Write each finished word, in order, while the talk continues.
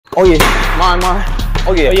Oh yeah, mine.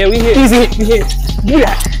 Oh yeah. Oh yeah, we hit. Easy, we hit. Give me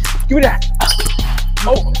that. Give me that.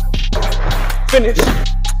 Oh, finish.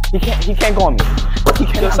 He can't go on me. He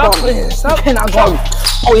cannot Stop go on me. playing. Stop. He cannot go on me.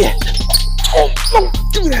 Oh yeah. Oh,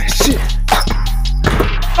 give me that shit.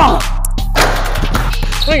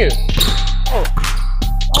 Swing it.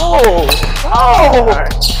 Oh.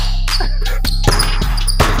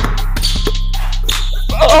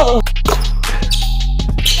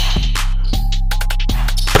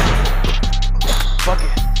 Fuck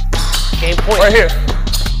it. Game point. Right here.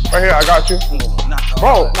 Right here, I got you.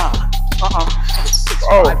 Bro, nah.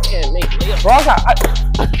 Oh, I can't make it. bro,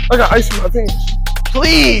 I got ice in my pants.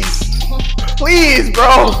 Please. Please,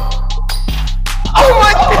 bro. Oh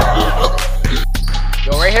my God.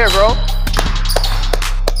 Yo, right here, bro.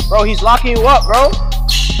 Bro, he's locking you up, bro.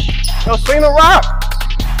 Yo, swing the rock.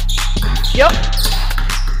 Yep.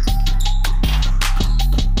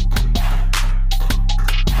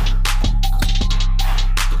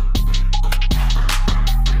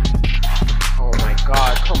 Oh my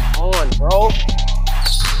God, come on, bro.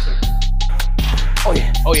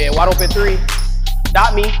 Oh yeah, wide open three.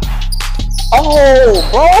 Dot me. Oh,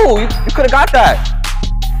 bro, you could have got that.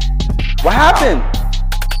 What happened?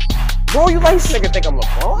 Bro, you like This nigga think I'm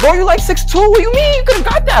LeBron? Bro, you like 6'2"? What you mean? You could have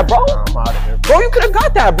got that, bro. I'm out of here, bro. Bro, you could have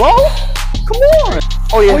got that, bro. Come on.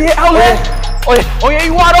 Oh yeah, outlet. Oh yeah,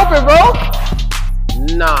 you wide open, bro.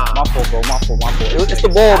 Nah. My fault, bro. It's the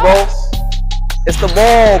ball, bro. It's the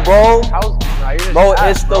ball, bro. Nah, you're just Bro, ass,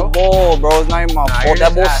 it's the ball, bro. It's not even my Nah, fault. you're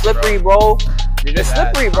That just ball's ass, slippery, bro. You're It's just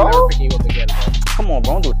slippery, ass. bro. I'm never picking you up again, bro. Come on,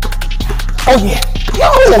 bro. Don't do it. Oh yeah.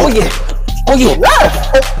 Oh yeah. Oh yeah.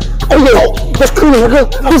 Oh yeah. That's cool, nigga.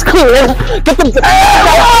 That's cool, nigga. Get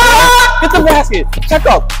the basket. Check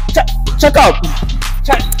up. Check up.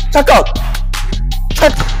 Check up.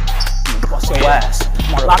 Check. Bust your ass.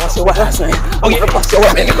 Bust your ass, man. Oh yeah. Bust your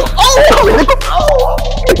ass, man.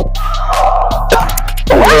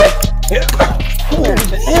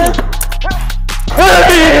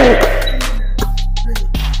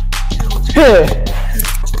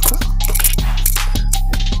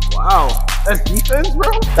 Wow. That's defense, bro?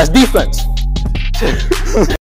 That's defense.